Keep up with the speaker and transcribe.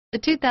The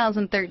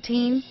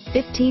 2013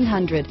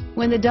 1500.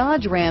 When the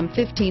Dodge Ram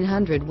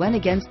 1500 went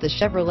against the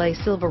Chevrolet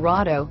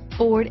Silverado,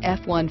 Ford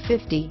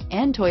F-150,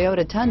 and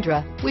Toyota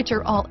Tundra, which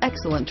are all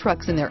excellent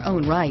trucks in their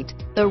own right,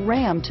 the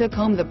Ram took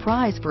home the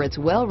prize for its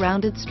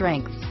well-rounded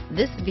strengths.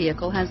 This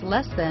vehicle has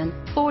less than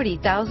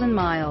 40,000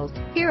 miles.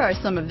 Here are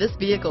some of this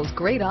vehicle's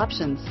great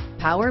options: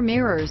 power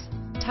mirrors,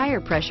 tire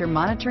pressure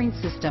monitoring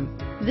system.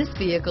 This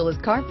vehicle is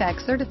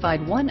Carfax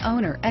certified one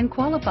owner and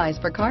qualifies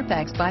for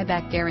Carfax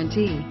buyback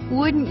guarantee.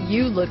 Wouldn't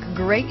you look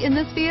great in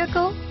this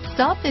vehicle?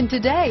 Stop in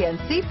today and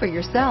see for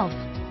yourself.